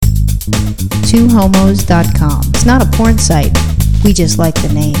twohomos.com. It's not a porn site. We just like the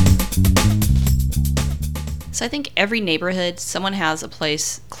name. So I think every neighborhood, someone has a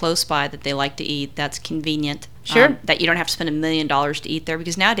place close by that they like to eat that's convenient. Sure. That you don't have to spend $1 million to eat there,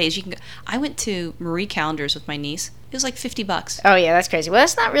 because nowadays you can go. I went to Marie Callender's with my niece. It was like $50. Oh, yeah, that's crazy. Well,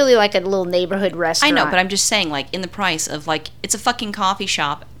 that's not really like a little neighborhood restaurant. I know, but I'm just saying, like, in the price of, like, it's a fucking coffee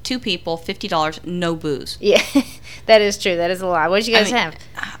shop, 2 people, $50, no booze. Yeah, that is true. That is a lot. What did you guys have?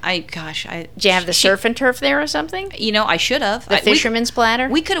 Did you have the surf and turf there or something? You know, I should have. The fisherman's platter?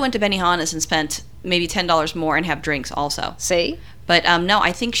 We could have went to Benihana's and spent maybe $10 more and have drinks also. See? But no,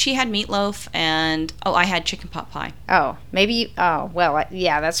 I think she had meatloaf and, I had chicken pot pie. Oh, maybe,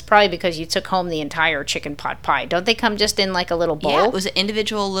 yeah, that's probably because you took home the entire chicken pot pie. Don't they come just in like a little bowl? Yeah, it was an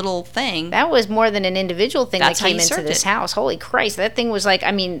individual little thing. That was more than an individual thing that came into this house. Holy Christ, that thing was like,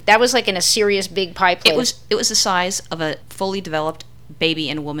 that was like in a serious big pie plate. It was the size of a fully developed baby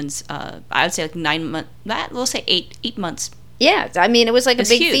and woman's, I would say like 9 months, we'll say 8 months. Yeah, it was like a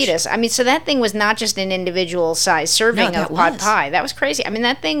big huge. fetus. So that thing was not just an individual size serving of pot pie. That was crazy.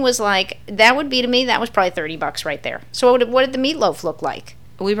 That thing was like, that would be to me, that was probably $30 right there. So what did the meatloaf look like?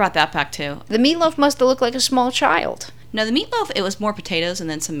 We brought that back too. The meatloaf must have looked like a small child. No, the meatloaf, it was more potatoes and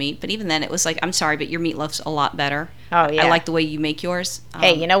then some meat. But even then, it was like, I'm sorry, but your meatloaf's a lot better. Oh, yeah. I like the way you make yours.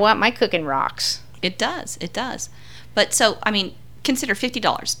 Hey, you know what? My cooking rocks. It does. But so, consider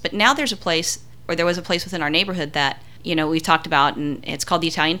 $50. But now there was a place within our neighborhood that, we've talked about, and it's called the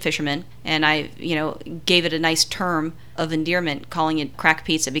Italian Fisherman, and I, gave it a nice term of endearment, calling it crack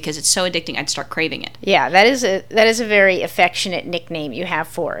pizza, because it's so addicting, I'd start craving it. Yeah, that is a very affectionate nickname you have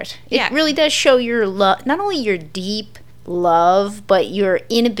for it. It really does show your love, not only your deep love, but your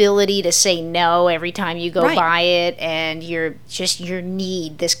inability to say no every time you go by it, and your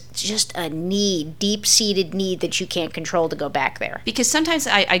need, just a need, deep-seated need that you can't control to go back there. Because sometimes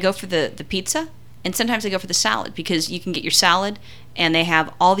I go for the pizza, and sometimes I go for the salad, because you can get your salad, and they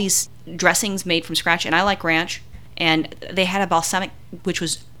have all these dressings made from scratch, and I like ranch, and they had a balsamic, which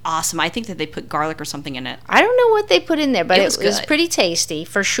was awesome. I think that they put garlic or something in it. I don't know what they put in there, but it was good. Pretty tasty,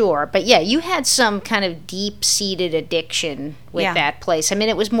 for sure. But yeah, you had some kind of deep-seated addiction with that place.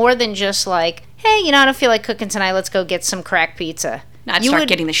 It was more than just like, hey, I don't feel like cooking tonight, let's go get some crack pizza. No, I'd start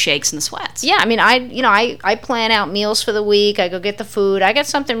getting the shakes and the sweats. Yeah, I plan out meals for the week. I go get the food. I got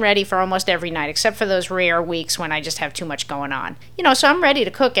something ready for almost every night, except for those rare weeks when I just have too much going on. So I'm ready to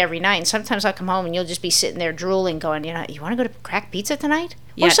cook every night. And sometimes I'll come home and you'll just be sitting there drooling, going, you want to go to crack pizza tonight?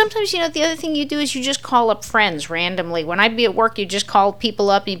 Yeah. Or sometimes, the other thing you do is you just call up friends randomly. When I'd be at work, you just call people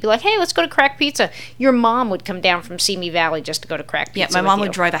up and you'd be like, hey, let's go to crack pizza. Your mom would come down from Simi Valley just to go to crack pizza. Yeah, my mom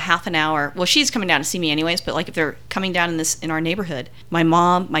would drive a half an hour. Well, she's coming down to see me anyways, but like if they're coming down in our neighborhood, my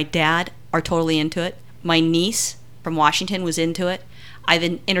mom, my dad are totally into it. My niece from Washington was into it. I've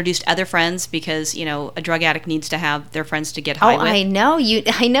introduced other friends because, a drug addict needs to have their friends to get high with. I know. You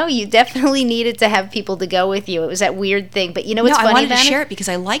definitely needed to have people to go with you. It was that weird thing. But what's funny about it? I wanted to share it because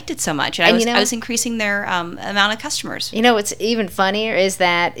I liked it so much. And I was increasing their amount of customers. What's even funnier is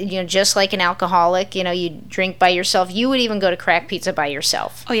that, just like an alcoholic, you drink by yourself. You would even go to crack pizza by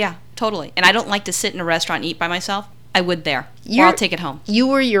yourself. Oh, yeah, totally. And I don't like to sit in a restaurant and eat by myself. I would there. Or I'll take it home. You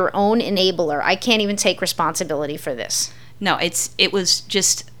were your own enabler. I can't even take responsibility for this. No, it was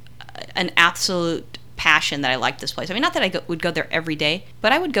just an absolute passion that I liked this place. Not that I would go there every day,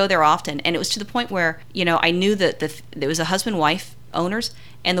 but I would go there often. And it was to the point where, I knew that there was a husband-wife owners,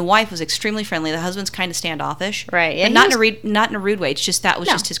 and the wife was extremely friendly. The husband's kind of standoffish. Right. Yeah, but not in a rude way. It's just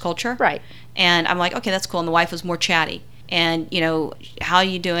just his culture. Right. And I'm like, okay, that's cool. And the wife was more chatty. And, how are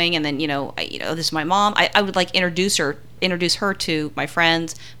you doing? And then, this is my mom. I would introduce her to my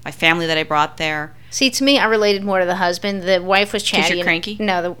friends, my family that I brought there. See, to me, I related more to the husband. The wife was chatty. 'Cause you're cranky?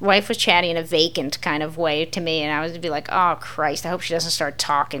 No, the wife was chatty in a vacant kind of way to me, and I would be like, oh, Christ, I hope she doesn't start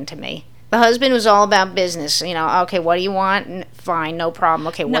talking to me. The husband was all about business. Okay, what do you want? Fine, no problem.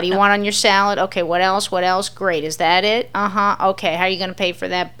 Okay, what do you want on your salad? Okay, what else? Great, is that it? Okay, how are you going to pay for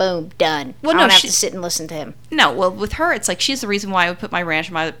that? Boom, done. I don't have to sit and listen to him. No, well, with her, it's like she's the reason why I would put my ranch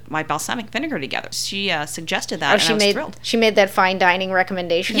and my balsamic vinegar together. She suggested that, and I was thrilled. She made that fine dining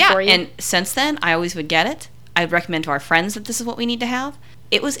recommendation for you? Yeah, and since then, I always would get it. I'd recommend to our friends that this is what we need to have.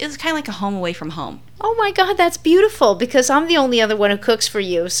 It was kind of like a home away from home. Oh my God, that's beautiful, because I'm the only other one who cooks for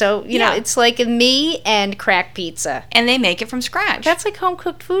you. So, it's like me and crack pizza. And they make it from scratch. That's like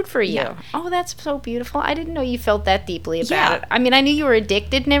home-cooked food for you. Yeah. Oh, that's so beautiful. I didn't know you felt that deeply about it. I knew you were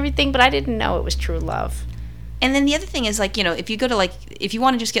addicted and everything, but I didn't know it was true love. And then the other thing is, if you go to, if you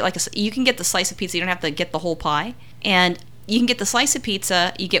want to just get, you can get the slice of pizza. You don't have to get the whole pie. And you can get the slice of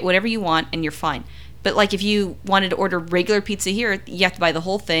pizza, you get whatever you want, and you're fine. But like if you wanted to order regular pizza here, you have to buy the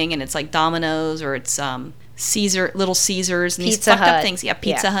whole thing, and it's like Domino's or it's Little Caesars and these Pizza fucked up Hut. things. Yeah,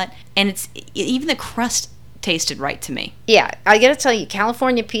 Pizza Hut, and it's even the crust tasted right to me. Yeah, I gotta tell you,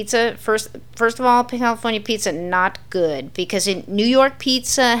 California pizza, first of all, California pizza, not good. Because in New York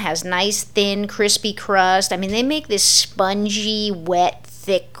pizza has nice, thin, crispy crust. I mean, they make this spongy, wet,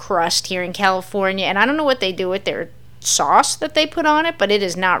 thick crust here in California. And I don't know what they do with their sauce that they put on it, but it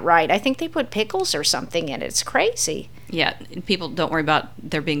is not right. I think they put pickles or something in it. It's crazy. Yeah, and people don't worry about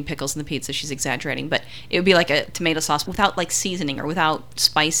there being pickles in the pizza. She's exaggerating. But it would be like a tomato sauce without like seasoning or without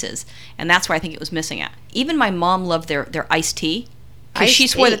spices. And that's where I think it was missing at. Even my mom loved their iced tea. Because she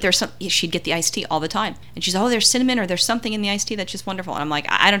swore that there's some, she'd get the iced tea all the time. And she's, there's cinnamon or there's something in the iced tea that's just wonderful. And I'm like,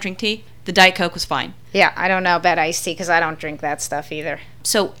 I don't drink tea. The Diet Coke was fine. Yeah, I don't know about iced tea because I don't drink that stuff either.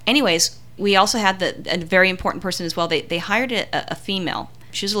 So anyways, we also had a very important person as well. They hired a female.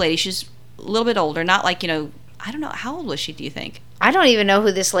 She was a lady. She's a little bit older. Not like, I don't know. How old was she, do you think? I don't even know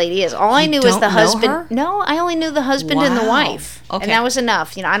who this lady is. All I knew was the husband. Her? No, I only knew the husband and the wife. Okay. And that was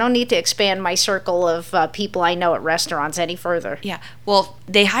enough. I don't need to expand my circle of people I know at restaurants any further. Yeah. Well,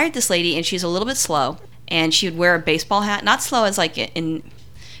 they hired this lady, and she's a little bit slow, and she would wear a baseball hat. Not slow as like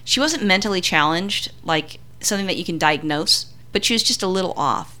she wasn't mentally challenged, like something that you can diagnose, but she was just a little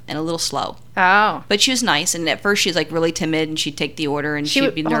off and a little slow. Oh. But she was nice, and at first she was like really timid, and she'd take the order, and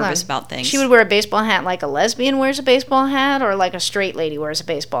she'd be nervous about things. She would wear a baseball hat like a lesbian wears a baseball hat, or like a straight lady wears a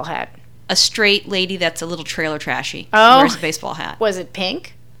baseball hat? A straight lady that's a little trailer trashy wears a baseball hat. Was it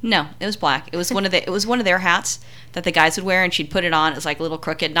pink? No, it was black. It was one of their hats that the guys would wear, and she'd put it on. It was like a little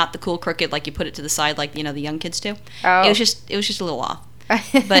crooked, not the cool crooked like you put it to the side like the young kids do. Oh. It was just a little off.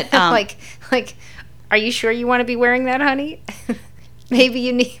 But like, are you sure you want to be wearing that, honey?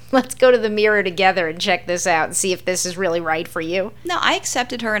 Maybe let's go to the mirror together and check this out and see if this is really right for you. No, I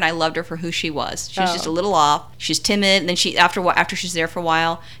accepted her and I loved her for who she was. She was just a little off. She's timid, and then after she's there for a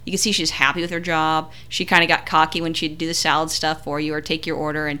while, you can see she's happy with her job. She kind of got cocky when she'd do the salad stuff for you or take your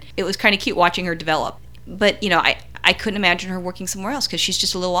order, and it was kind of cute watching her develop. But, I couldn't imagine her working somewhere else because she's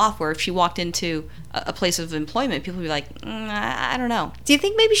just a little off, where if she walked into a place of employment, people would be like, I don't know. Do you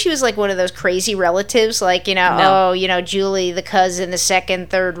think maybe she was like one of those crazy relatives? Like, No. Julie, the cousin, the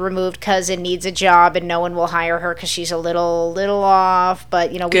second, third removed cousin needs a job and no one will hire her because she's a little off.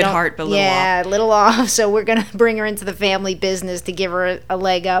 But, we Good heart, but a little off. Yeah, a little off. So we're going to bring her into the family business to give her a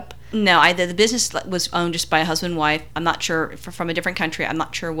leg up. No, the business was owned just by a husband and wife. I'm not sure, from a different country. I'm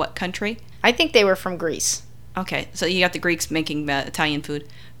not sure what country. I think they were from Greece. Okay, so you got the Greeks making Italian food,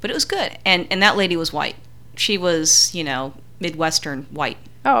 but it was good. And that lady was white. She was, Midwestern white.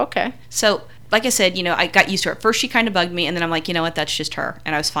 Oh, okay. So, like I said, I got used to her. At first, she kind of bugged me, and then I'm like, you know what, that's just her.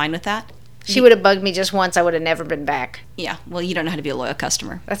 And I was fine with that. She would have bugged me just once. I would have never been back. Yeah, well, you don't know how to be a loyal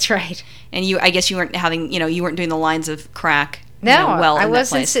customer. That's right. And I guess you weren't having, you weren't doing the lines of crack. No, well I in wasn't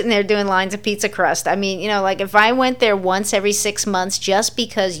that place. sitting there doing lines of pizza crust. I mean, like if I went there once every 6 months just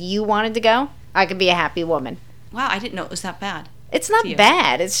because you wanted to go, I could be a happy woman. Wow, I didn't know it was that bad. It's not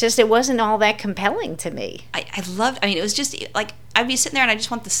bad. It's just it wasn't all that compelling to me. It was just like I'd be sitting there and I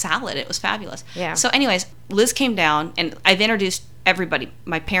just want the salad. It was fabulous. Yeah. So anyways, Liz came down and I've introduced everybody.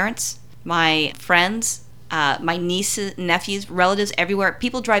 My parents, my friends, my nieces, nephews, relatives, everywhere.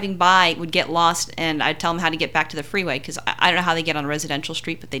 People driving by would get lost and I'd tell them how to get back to the freeway because I don't know how they get on a residential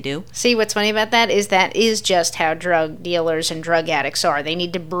street, but they do. See, what's funny about that is just how drug dealers and drug addicts are. They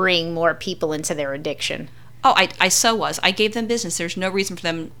need to bring more people into their addiction. Oh, I so was. I gave them business. There's no reason for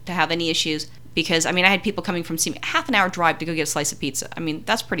them to have any issues because, I had people coming from half an hour drive to go get a slice of pizza.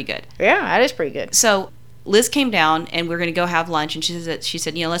 That's pretty good. Yeah, that is pretty good. So Liz came down and we were going to go have lunch and she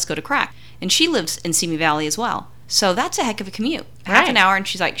said, let's go to Crack. And she lives in Simi Valley as well. So that's a heck of a commute. Half an hour and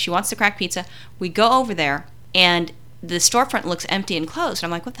she's like, she wants the Crack pizza. We go over there and the storefront looks empty and closed.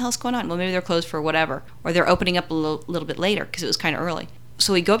 And I'm like, what the hell's going on? Well, maybe they're closed for whatever. Or they're opening up a little bit later because it was kind of early.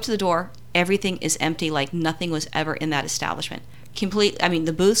 So we go up to the door. Everything is empty, like nothing was ever in that establishment.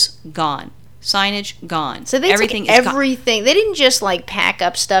 The booths, gone. Signage, gone. So they everything took everything. They didn't just like pack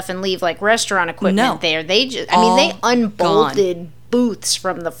up stuff and leave like restaurant equipment there. They just, they unbolted booths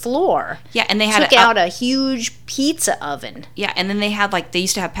from the floor. Yeah, and they had took out a huge pizza oven. Yeah, and then they had they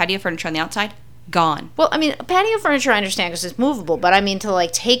used to have patio furniture on the outside. Gone. Well, patio furniture I understand because it's movable, but to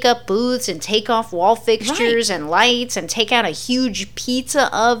take up booths and take off wall fixtures and lights and take out a huge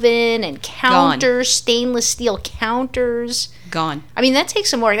pizza oven and counters, stainless steel counters. Gone. That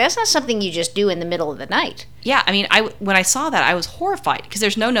takes some work. That's not something you just do in the middle of the night. Yeah, when I saw that, I was horrified because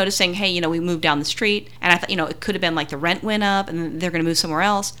there's no notice saying, hey, we moved down the street, and I thought, it could have been like the rent went up and they're going to move somewhere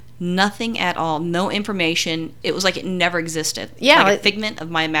else. Nothing at all. No information. It was like it never existed. Yeah. Like a figment of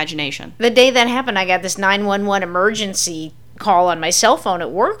my imagination. The day that happened, I got this 911 emergency call on my cell phone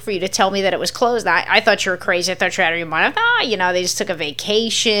at work for you to tell me that it was closed. I thought you were crazy. I thought you were out of your mind. I thought, they just took a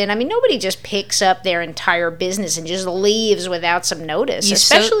vacation. I mean, nobody just picks up their entire business and just leaves without some notice,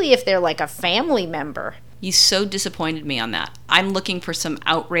 especially if they're like a family member. You so disappointed me on that. I'm looking for some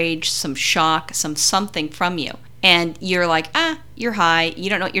outrage, some shock, something from you. And you're like, you're high.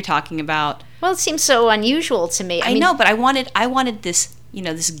 You don't know what you're talking about. Well, it seems so unusual to me. I know, but I wanted this,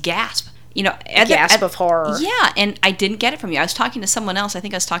 this gasp. Gasp of horror. Yeah, and I didn't get it from you. I was talking to someone else. I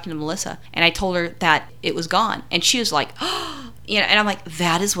think I was talking to Melissa, and I told her that it was gone. And she was like, and I'm like,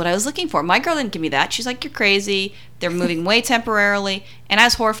 that is what I was looking for. My girl didn't give me that. She's like, you're crazy. They're moving away temporarily. And I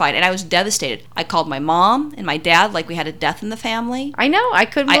was horrified, and I was devastated. I called my mom and my dad like we had a death in the family. I know. I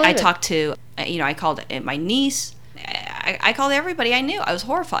couldn't believe it. I talked to, I called my niece. I called everybody I knew. I was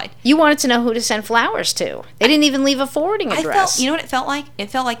horrified. You wanted to know who to send flowers to. They didn't even leave a forwarding address. You know what it felt like? It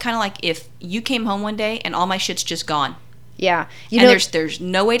felt like kind of like if you came home one day and all my shit's just gone. Yeah. There's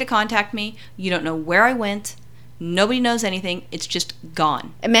no way to contact me. You don't know where I went. Nobody knows anything. It's just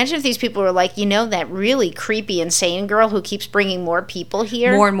gone. Imagine if these people were like, that really creepy, insane girl who keeps bringing more people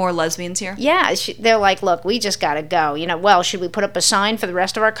here. More and more lesbians here? Yeah. They're like, look, we just got to go. Well, should we put up a sign for the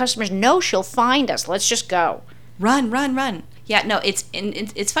rest of our customers? No, she'll find us. Let's just go. Run. Yeah, no,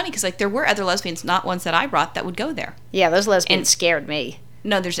 it's funny because there were other lesbians, not ones that I brought, that would go there. Yeah, those lesbians scared me.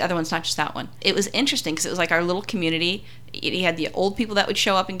 No, there's other ones, not just that one. It was interesting because it was like our little community. You had the old people that would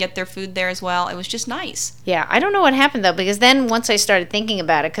show up and get their food there as well. It was just nice. Yeah, I don't know what happened though, because then once I started thinking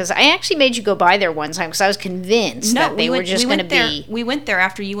about it, because I actually made you go by there one time because I was convinced that they were just going to be. We went there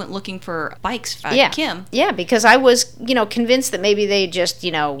after you went looking for bikes, Kim. Yeah, because I was, convinced that maybe they just, She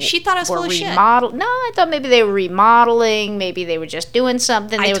thought I was full of shit. No, I thought maybe they were remodeling, maybe they were just doing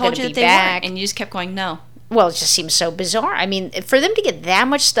something. They were going to be back, and you just kept going no. Well, it just seems so bizarre. I mean, for them to get that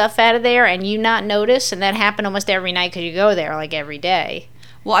much stuff out of there and you not notice, and that happened almost every night because you go there like every day.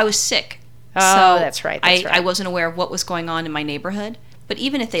 Well, I was sick. Oh, so that's right. I wasn't aware of what was going on in my neighborhood. But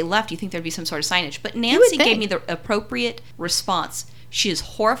even if they left, you think there'd be some sort of signage. But Nancy gave me the appropriate response. She is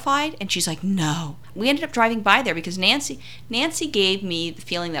horrified, and she's like, no. We ended up driving by there because Nancy gave me the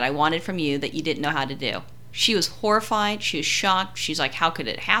feeling that I wanted from you that you didn't know how to do. She was horrified. She was shocked. She's like, how could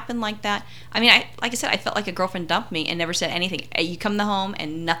it happen like that? I mean, like I said, I felt like a girlfriend dumped me and never said anything. You come to home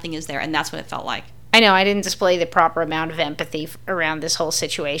and nothing is there, and that's what it felt like. I know, I didn't display the proper amount of empathy around this whole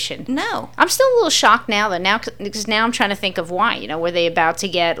situation. No. I'm still a little shocked now, though, because now I'm trying to think of why. Were they about to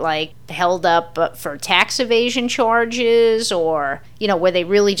get, held up for tax evasion charges? Or, were they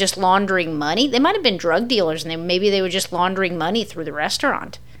really just laundering money? They might have been drug dealers, and maybe they were just laundering money through the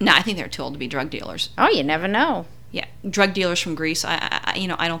restaurant. No, I think they're too old to be drug dealers. Oh, you never know. Yeah, drug dealers from Greece, I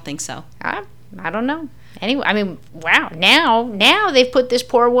don't think so. I don't know. Anyway, I mean, wow. Now they've put this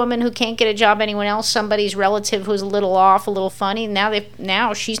poor woman who can't get a job anywhere else, somebody's relative who's a little off, a little funny.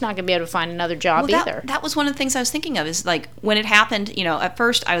 Now she's not going to be able to find another job either. That was one of the things I was thinking of is when it happened, at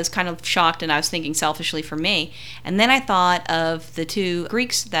first I was kind of shocked and I was thinking selfishly for me. And then I thought of the two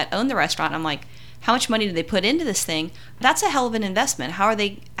Greeks that owned the restaurant. I'm like, how much money did they put into this thing? That's a hell of an investment. How are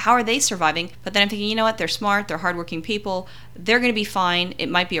they surviving? But then I'm thinking, they're smart, they're hardworking people. They're going to be fine. It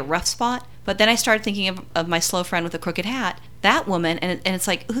might be a rough spot. But then I started thinking of my slow friend with a crooked hat, that woman, and it's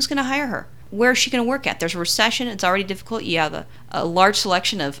like, who's going to hire her? Where is she going to work at? There's a recession. It's already difficult. You have a large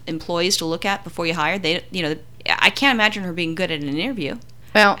selection of employees to look at before you hire. I can't imagine her being good at an interview.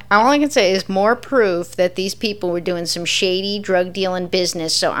 Well, all I can say is more proof that these people were doing some shady drug dealing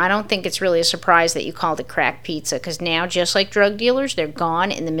business, so I don't think it's really a surprise that you called it crack pizza, because now, just like drug dealers, they're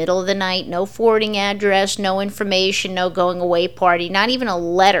gone in the middle of the night, no forwarding address, no information, no going away party, not even a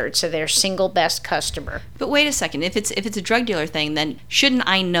letter to their single best customer. But wait a second, if it's a drug dealer thing, then shouldn't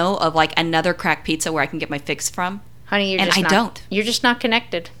I know of another crack pizza where I can get my fix from? Honey, don't. You're just not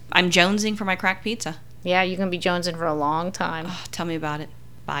connected. I'm jonesing for my crack pizza. Yeah, you're going to be jonesing for a long time. Oh, tell me about it.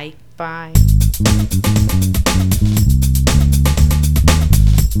 Bye. Bye.